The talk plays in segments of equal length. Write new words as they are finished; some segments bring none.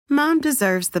Mom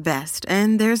deserves the best,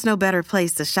 and there's no better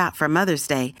place to shop for Mother's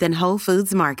Day than Whole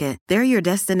Foods Market. They're your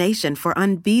destination for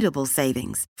unbeatable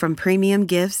savings, from premium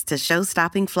gifts to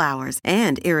show-stopping flowers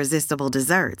and irresistible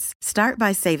desserts. Start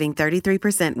by saving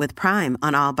 33% with Prime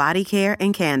on all body care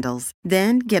and candles.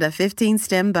 Then get a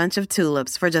 15-stem bunch of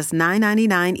tulips for just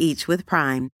 $9.99 each with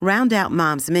Prime. Round out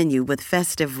Mom's menu with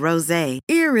festive rosé,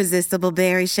 irresistible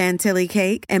berry chantilly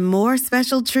cake, and more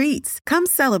special treats. Come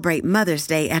celebrate Mother's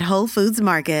Day at Whole Foods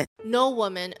Market. No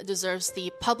woman deserves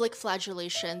the public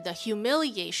flagellation, the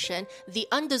humiliation, the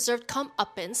undeserved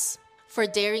comeuppance for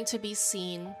daring to be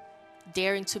seen,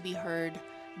 daring to be heard,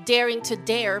 daring to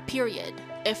dare, period.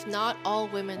 If not all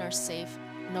women are safe,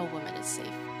 no woman is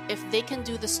safe. If they can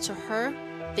do this to her,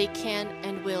 they can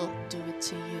and will do it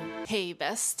to you. Hey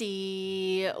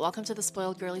bestie! Welcome to the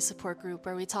Spoiled Girly Support Group,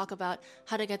 where we talk about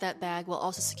how to get that bag while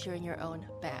also securing your own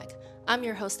bag. I'm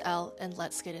your host, Elle, and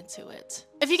let's get into it.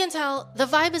 If you can tell, the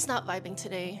vibe is not vibing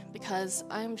today because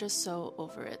I'm just so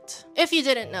over it. If you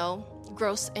didn't know,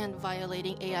 gross and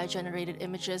violating AI-generated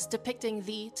images depicting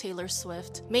the Taylor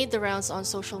Swift made the rounds on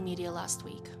social media last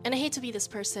week. And I hate to be this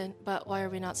person, but why are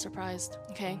we not surprised?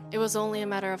 Okay? It was only a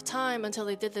matter of time until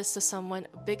they did this to someone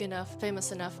big enough,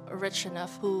 famous enough, rich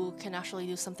enough, who can actually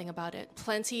do something about it.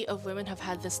 Plenty of women have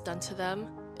had this done to them.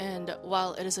 And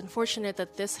while it is unfortunate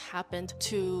that this happened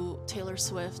to Taylor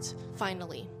Swift,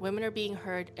 finally, women are being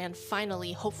heard, and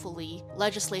finally, hopefully,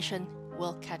 legislation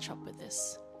will catch up with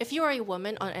this. If you are a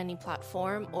woman on any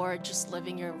platform or just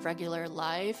living your regular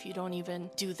life, you don't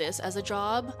even do this as a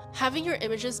job, having your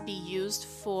images be used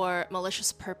for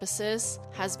malicious purposes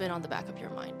has been on the back of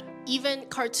your mind. Even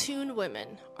cartoon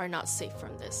women are not safe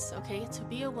from this, okay? To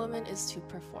be a woman is to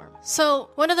perform.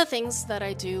 So one of the things that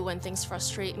I do when things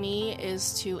frustrate me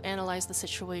is to analyze the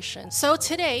situation. So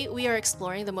today we are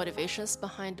exploring the motivations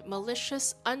behind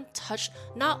malicious, untouched,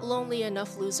 not lonely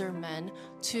enough loser men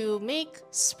to make,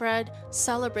 spread,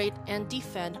 celebrate, and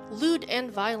defend lewd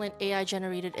and violent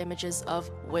AI-generated images of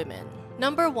women.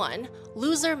 Number 1,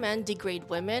 loser men degrade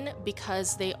women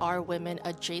because they are women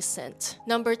adjacent.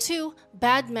 Number 2,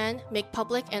 bad men make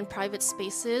public and private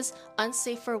spaces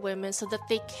unsafe for women so that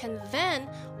they can then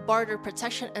barter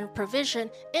protection and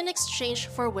provision in exchange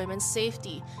for women's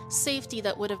safety. Safety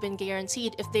that would have been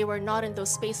guaranteed if they were not in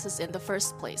those spaces in the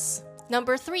first place.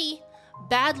 Number 3,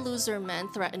 bad loser men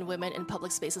threaten women in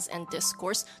public spaces and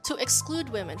discourse to exclude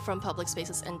women from public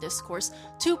spaces and discourse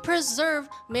to preserve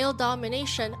male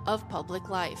domination of public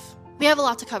life. We have a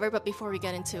lot to cover, but before we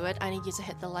get into it, I need you to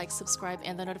hit the like, subscribe,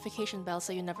 and the notification bell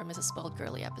so you never miss a Spoiled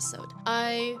Girly episode.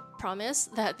 I promise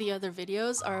that the other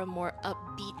videos are a more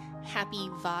upbeat, happy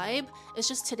vibe. It's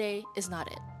just today is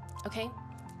not it, okay?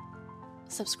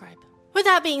 Subscribe. With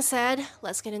that being said,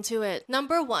 let's get into it.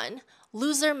 Number 1,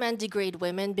 loser men degrade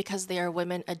women because they are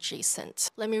women adjacent.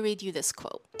 Let me read you this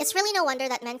quote. It's really no wonder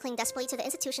that men cling desperately to the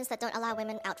institutions that don't allow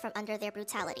women out from under their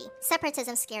brutality.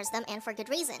 Separatism scares them, and for good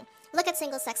reason. Look at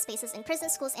single-sex spaces in prison,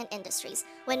 schools, and industries.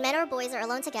 When men or boys are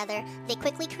alone together, they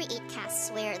quickly create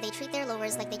castes where they treat their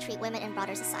lowers like they treat women in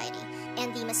broader society.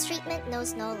 And the mistreatment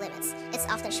knows no limits. It's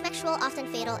often sexual, often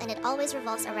fatal, and it always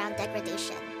revolves around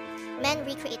degradation. Men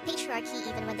recreate patriarchy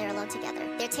even when they're alone together.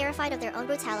 They're terrified of their own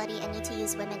brutality and need to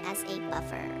use women as a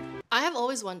buffer. I have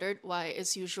always wondered why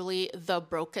it's usually the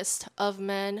brokest of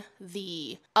men,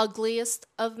 the ugliest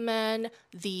of men,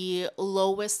 the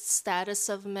lowest status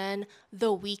of men,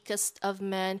 the weakest of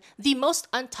men, the most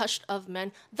untouched of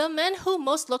men, the men who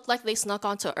most look like they snuck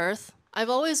onto Earth. I've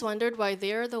always wondered why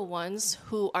they're the ones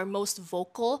who are most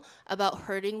vocal about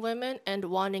hurting women and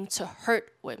wanting to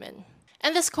hurt women.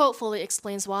 And this quote fully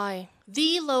explains why.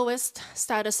 The lowest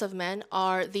status of men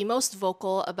are the most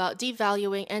vocal about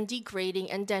devaluing and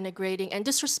degrading and denigrating and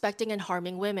disrespecting and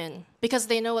harming women because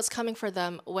they know what's coming for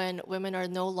them when women are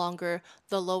no longer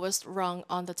the lowest rung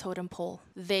on the totem pole.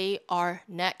 They are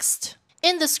next.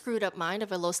 In the screwed up mind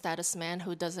of a low status man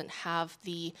who doesn't have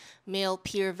the male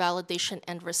peer validation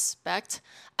and respect,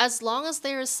 as long as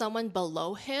there is someone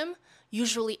below him,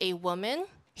 usually a woman,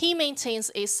 he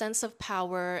maintains a sense of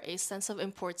power, a sense of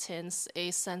importance,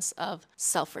 a sense of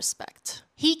self-respect.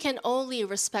 He can only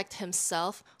respect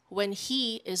himself when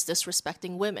he is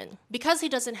disrespecting women. Because he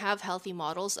doesn't have healthy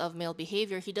models of male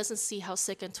behavior, he doesn't see how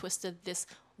sick and twisted this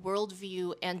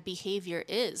worldview and behavior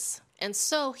is. And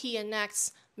so he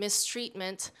enacts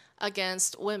mistreatment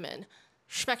against women.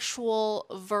 Sexual,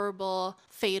 verbal,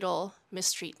 fatal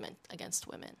mistreatment against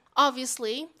women.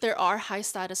 Obviously, there are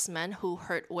high-status men who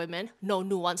hurt women. No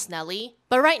nuance, Nelly.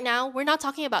 But right now, we're not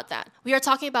talking about that. We are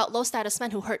talking about low-status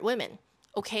men who hurt women.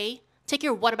 Okay? Take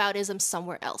your whataboutism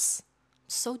somewhere else. I'm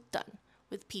so done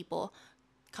with people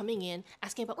coming in,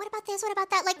 asking about, what about this? What about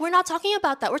that? Like, we're not talking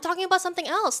about that. We're talking about something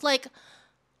else. Like,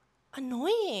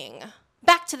 annoying.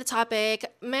 Back to the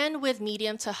topic, men with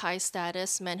medium to high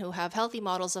status, men who have healthy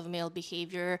models of male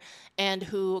behavior and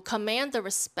who command the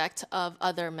respect of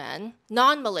other men,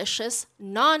 non-malicious,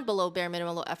 non-below bare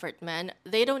minimum low effort men,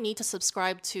 they don't need to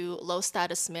subscribe to low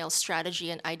status male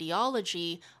strategy and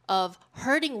ideology of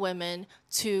hurting women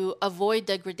to avoid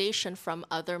degradation from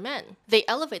other men. They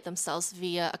elevate themselves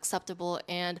via acceptable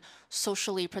and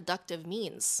socially productive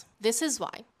means. This is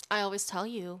why I always tell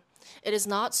you, it is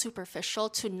not superficial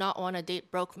to not want to date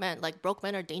broke men. Like, broke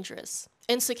men are dangerous.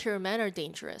 Insecure men are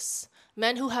dangerous.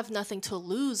 Men who have nothing to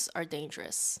lose are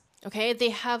dangerous. Okay?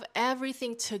 They have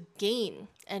everything to gain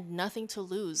and nothing to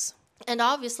lose. And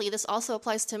obviously, this also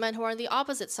applies to men who are on the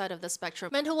opposite side of the spectrum.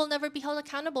 Men who will never be held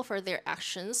accountable for their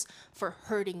actions, for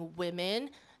hurting women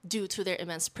due to their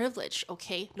immense privilege.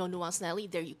 Okay? No nuance, Nelly.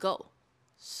 There you go.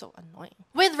 So annoying.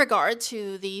 With regard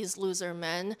to these loser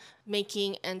men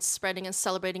making and spreading and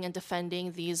celebrating and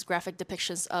defending these graphic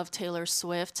depictions of Taylor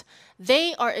Swift,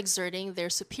 they are exerting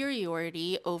their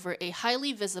superiority over a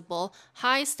highly visible,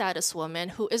 high-status woman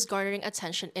who is garnering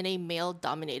attention in a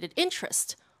male-dominated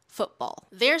interest. Football.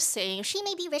 They're saying she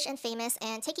may be rich and famous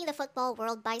and taking the football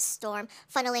world by storm,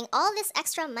 funneling all this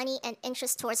extra money and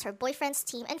interest towards her boyfriend's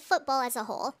team and football as a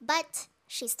whole, but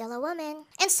she's still a woman.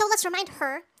 And so let's remind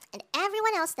her and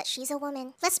everyone else that she's a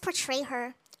woman. Let's portray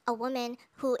her, a woman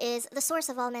who is the source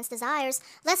of all men's desires.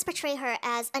 Let's portray her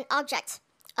as an object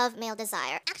of male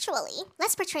desire. Actually,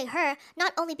 let's portray her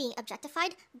not only being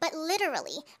objectified, but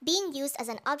literally being used as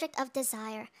an object of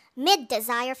desire,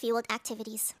 mid-desire-fueled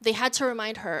activities. They had to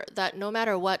remind her that no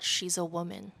matter what, she's a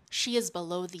woman. She is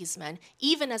below these men.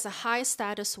 Even as a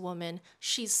high-status woman,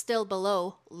 she's still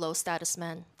below low-status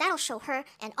men. That'll show her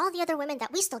and all the other women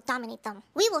that we still dominate them.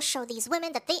 We will show these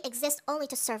women that they exist only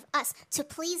to serve us, to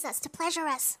please us, to pleasure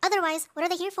us. Otherwise, what are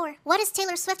they here for? What is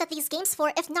Taylor Swift at these games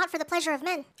for if not for the pleasure of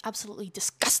men? Absolutely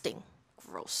disgusting.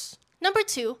 Gross. Number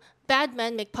 2, bad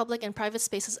men make public and private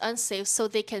spaces unsafe so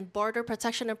they can barter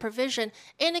protection and provision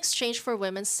in exchange for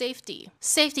women's safety.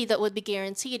 Safety that would be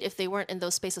guaranteed if they weren't in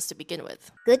those spaces to begin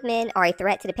with. Good men are a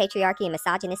threat to the patriarchy and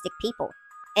misogynistic people.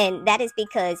 And that is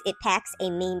because it packs a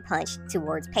mean punch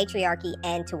towards patriarchy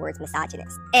and towards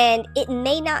misogynists. And it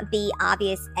may not be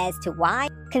obvious as to why,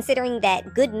 considering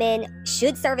that good men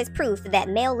should serve as proof that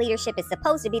male leadership is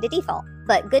supposed to be the default.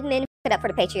 But good men put up for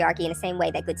the patriarchy in the same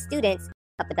way that good students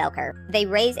up the bell curve. They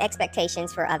raise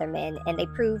expectations for other men and they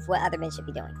prove what other men should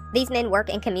be doing. These men work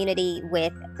in community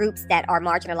with groups that are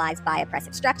marginalized by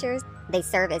oppressive structures. They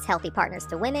serve as healthy partners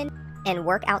to women and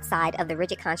work outside of the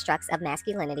rigid constructs of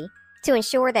masculinity to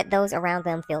ensure that those around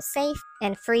them feel safe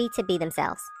and free to be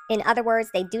themselves. In other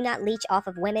words, they do not leech off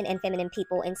of women and feminine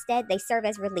people. Instead, they serve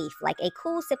as relief, like a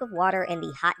cool sip of water in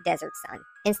the hot desert sun.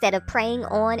 Instead of preying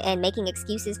on and making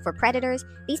excuses for predators,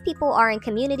 these people are in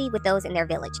community with those in their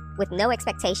village, with no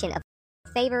expectation of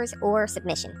favors or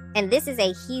submission. And this is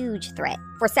a huge threat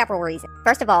for several reasons.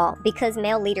 First of all, because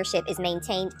male leadership is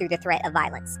maintained through the threat of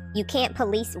violence. You can't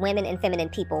police women and feminine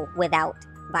people without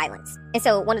violence. And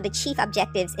so one of the chief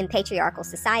objectives in patriarchal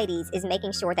societies is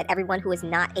making sure that everyone who is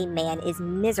not a man is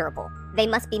miserable. They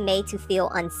must be made to feel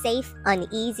unsafe,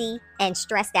 uneasy, and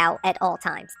stressed out at all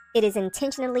times. It is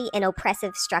intentionally an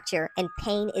oppressive structure, and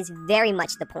pain is very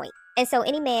much the point. And so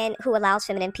any man who allows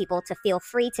feminine people to feel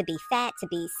free to be fat, to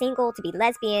be single, to be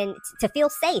lesbian, to feel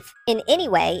safe in any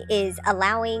way is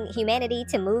allowing humanity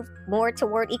to move more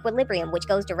toward equilibrium, which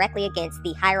goes directly against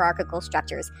the hierarchical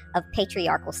structures of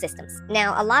patriarchal systems.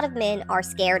 Now, a lot of men are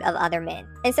scared of other men,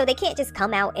 and so they can't just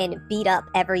come out and beat up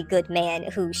every good man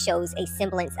who shows a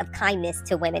semblance of kindness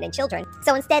to women and children.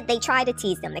 So instead, they try to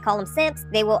tease them. They call them simps.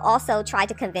 They will also try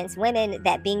to convince women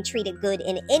that being treated good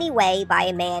in any way by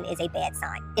a man is a bad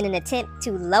sign, in an attempt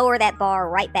to lower that bar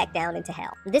right back down into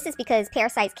hell. This is because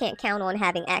parasites can't count on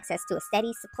having access to a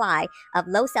steady supply of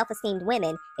low self-esteemed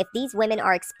women if these women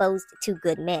are exposed to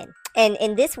good men. And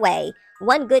in this way,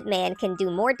 one good man can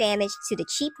do more damage to the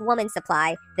cheap woman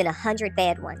supply than 100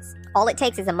 bad ones. All it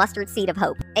takes is a mustard seed of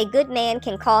hope. A good man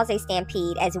can cause a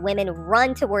stampede as women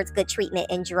run towards good treatment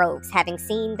in droves, having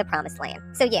seen the promised land.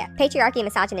 So yeah, patriarchy and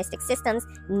misogynistic systems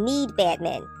need bad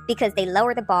men because they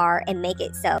lower the bar and make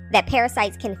it so that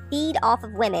parasites can feed off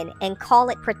of women and call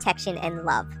it protection and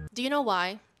love. Do you know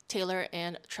why Taylor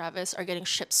and Travis are getting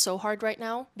shipped so hard right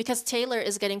now? Because Taylor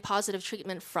is getting positive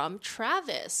treatment from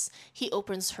Travis. He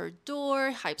opens her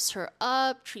door, hypes her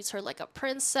up, treats her like a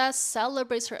princess,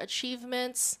 celebrates her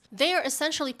achievements. They are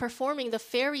essentially performing the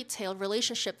fairy tale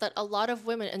relationship that a lot of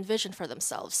women envision for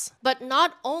themselves. But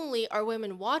not only are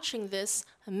women watching this,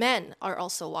 men are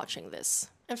also watching this.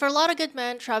 And for a lot of good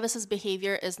men, Travis's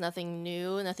behavior is nothing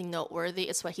new, nothing noteworthy.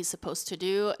 It's what he's supposed to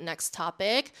do. Next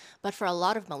topic. But for a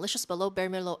lot of malicious, below bare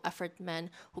minimum, low effort men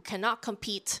who cannot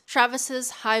compete,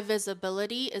 Travis's high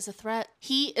visibility is a threat.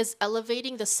 He is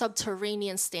elevating the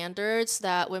subterranean standards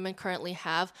that women currently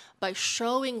have by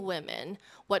showing women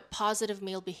what positive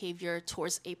male behavior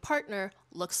towards a partner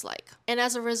looks like. And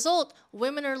as a result,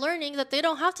 women are learning that they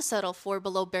don't have to settle for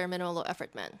below bare minimum, low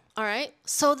effort men. All right?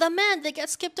 So the men, they get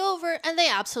skipped over and they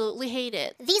absolutely hate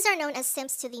it. These are known as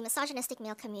simps to the misogynistic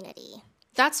male community.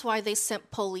 That's why they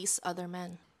simp police other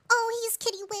men. Oh, he's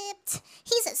kitty whipped.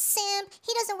 He's a simp.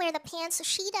 He doesn't wear the pants, so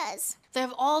she does. They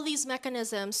have all these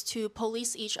mechanisms to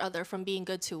police each other from being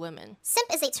good to women. Simp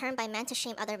is a term by men to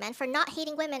shame other men for not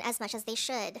hating women as much as they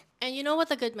should. And you know what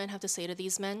the good men have to say to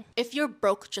these men? If you're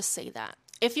broke, just say that.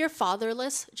 If you're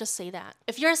fatherless, just say that.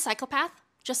 If you're a psychopath,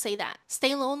 just say that.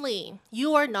 Stay lonely.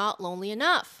 You are not lonely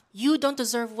enough. You don't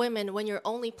deserve women when your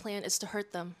only plan is to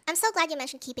hurt them. I'm so glad you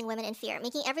mentioned keeping women in fear.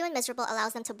 Making everyone miserable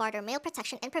allows them to barter male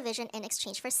protection and provision in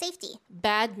exchange for safety.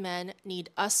 Bad men need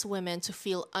us women to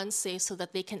feel unsafe so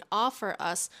that they can offer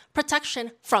us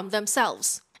protection from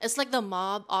themselves. It's like the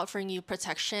mob offering you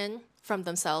protection from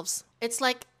themselves. It's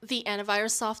like the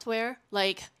antivirus software.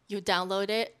 Like, you download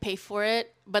it, pay for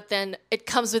it, but then it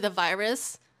comes with a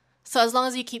virus. So as long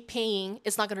as you keep paying,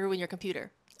 it's not going to ruin your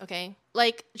computer, okay?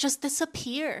 Like, just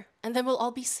disappear, and then we'll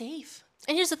all be safe.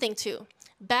 And here's the thing, too.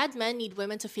 Bad men need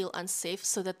women to feel unsafe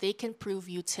so that they can prove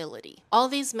utility. All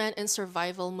these men in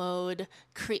survival mode,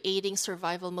 creating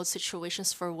survival mode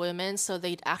situations for women so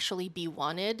they'd actually be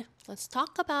wanted. Let's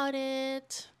talk about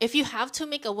it. If you have to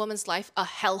make a woman's life a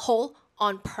hellhole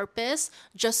on purpose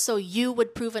just so you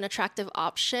would prove an attractive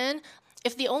option,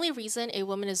 if the only reason a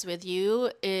woman is with you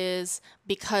is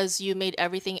because you made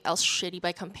everything else shitty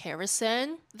by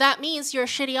comparison, that means you're a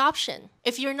shitty option.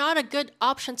 If you're not a good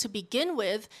option to begin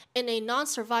with in a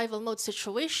non-survival mode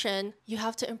situation, you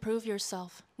have to improve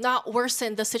yourself, not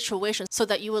worsen the situation so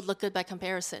that you would look good by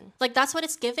comparison. Like, that's what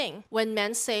it's giving when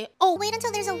men say, Oh, wait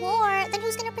until there's a war, then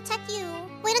who's gonna protect you?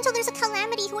 Wait until there's a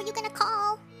calamity, who are you gonna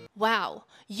call? wow,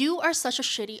 you are such a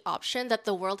shitty option that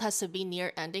the world has to be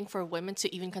near ending for women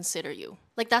to even consider you.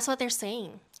 Like, that's what they're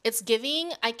saying. It's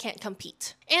giving, I can't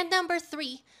compete. And number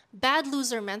 3, bad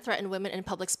loser men threaten women in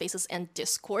public spaces and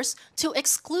discourse to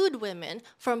exclude women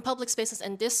from public spaces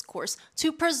and discourse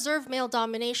to preserve male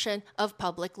domination of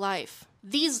public life.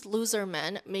 These loser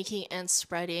men making and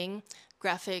spreading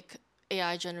graphic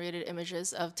AI-generated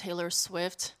images of Taylor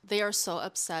Swift, they are so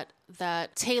upset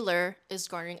that Taylor is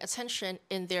garnering attention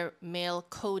in their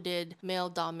male-coded,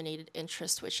 male-dominated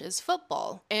interest, which is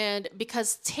football. And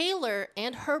because Taylor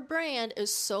and her brand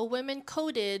is so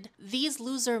women-coded, these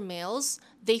loser males,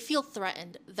 they feel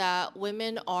threatened that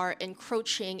women are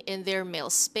encroaching in their male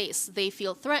space. They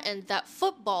feel threatened that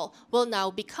football will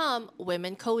now become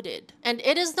women-coded. And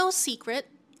it is no secret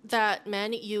that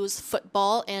men use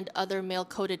football and other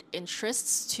male-coded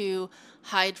interests to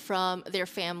hide from their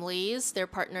families, their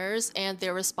partners, and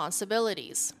their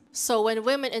responsibilities. So when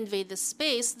women invade this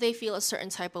space, they feel a certain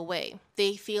type of way.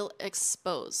 They feel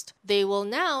exposed. They will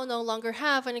now no longer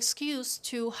have an excuse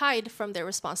to hide from their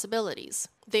responsibilities.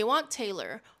 They want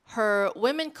Taylor, her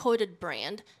women-coded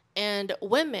brand, and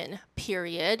women,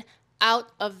 period,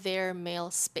 out of their male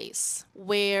space,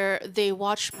 where they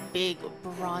watch big,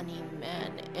 brawny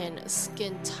men in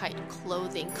skin-tight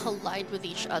clothing collide with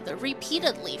each other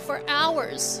repeatedly for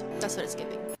hours. That's what it's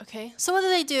giving, okay? So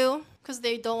what do? Because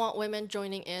they don't want women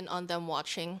joining in on them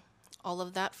watching all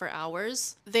of that for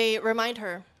hours. They remind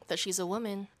her that she's a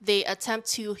woman. They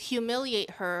attempt to humiliate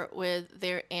her with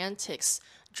their antics,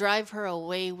 drive her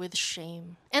away with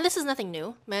shame. And this is nothing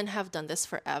new. Men have done this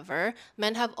forever.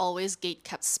 Men have always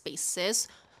gate-kept spaces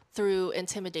through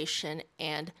intimidation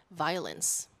and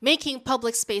violence. Making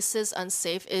public spaces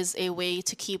unsafe is a way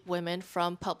to keep women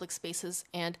from public spaces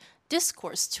and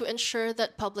discourse to ensure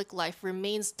that public life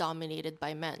remains dominated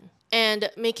by men. And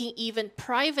making even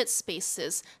private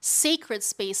spaces, sacred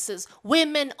spaces,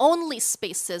 women-only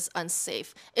spaces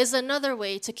unsafe is another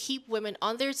way to keep women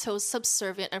on their toes,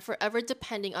 subservient, and forever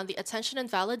depending on the attention and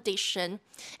validation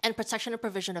and protection and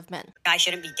provision of men. A guy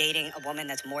shouldn't be dating a woman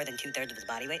that's more than 2/3 of his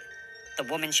body weight. The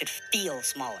woman should feel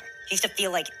smaller. He should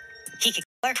feel like he could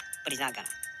kill her, but he's not gonna.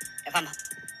 If I'm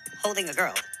holding a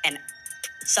girl and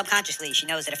subconsciously she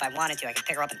knows that if I wanted to, I could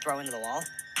pick her up and throw her into the wall,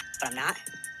 but I'm not.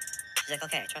 She's like,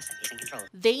 okay, I trust him. He's in control.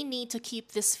 They need to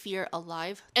keep this fear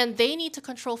alive, and they need to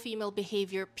control female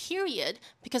behavior, period,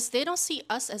 because they don't see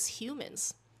us as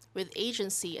humans. with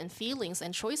agency and feelings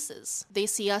and choices. They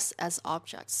see us as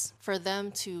objects for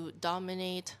them to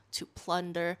dominate, to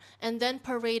plunder, and then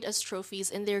parade as trophies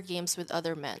in their games with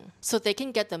other men so they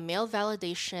can get the male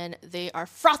validation they are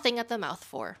frothing at the mouth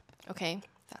for. Okay,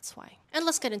 that's why. And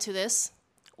let's get into this.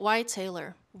 Why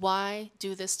Taylor? Why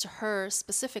do this to her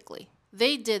specifically?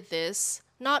 They did this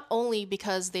not only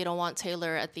because they don't want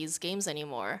Taylor at these games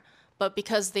anymore, but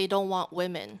because they don't want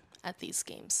women at these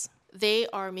games. They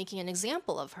are making an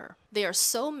example of her. They are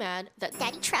so mad that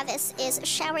Daddy Travis is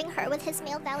showering her with his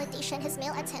male validation, his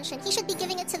male attention. He should be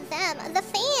giving it to them, the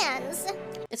fans.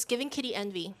 It's giving kitty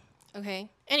envy, okay?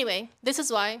 Anyway, this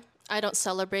is why I don't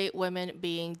celebrate women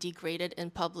being degraded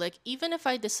in public. Even if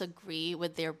I disagree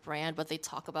with their brand, what they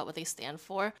talk about, what they stand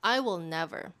for, I will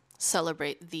never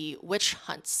celebrate the witch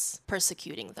hunts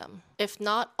persecuting them. If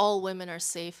not all women are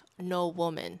safe, no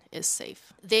woman is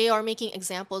safe. They are making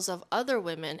examples of other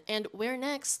women, and we're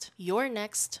next. You're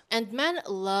next. And men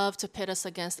love to pit us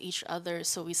against each other,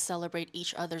 so we celebrate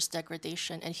each other's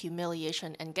degradation and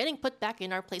humiliation and getting put back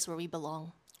in our place where we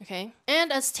belong. Okay?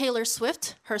 And as Taylor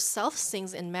Swift herself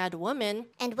sings in Mad Woman,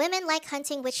 and women like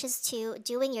hunting witches too,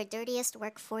 doing your dirtiest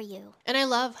work for you. And I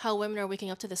love how women are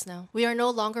waking up to this now. We are no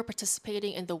longer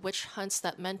participating in the witch hunts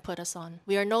that men put us on.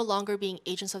 We are no longer being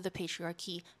agents of the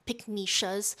patriarchy. Pick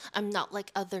niches. I'm not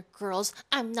like other girls.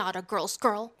 I'm not a girl's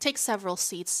girl. Take several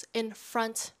seats in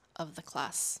front of the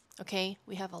class. Okay,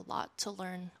 we have a lot to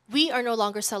learn. We are no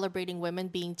longer celebrating women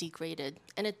being degraded,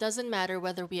 and it doesn't matter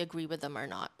whether we agree with them or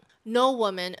not. No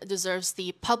woman deserves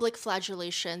the public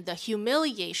flagellation, the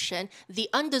humiliation, the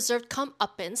undeserved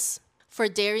comeuppance for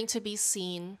daring to be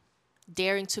seen,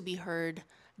 daring to be heard,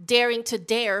 daring to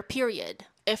dare, period.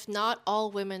 If not all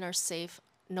women are safe,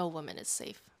 no woman is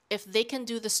safe. If they can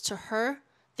do this to her,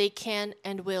 they can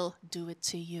and will do it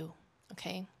to you.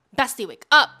 Okay? Bestie, wake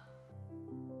up!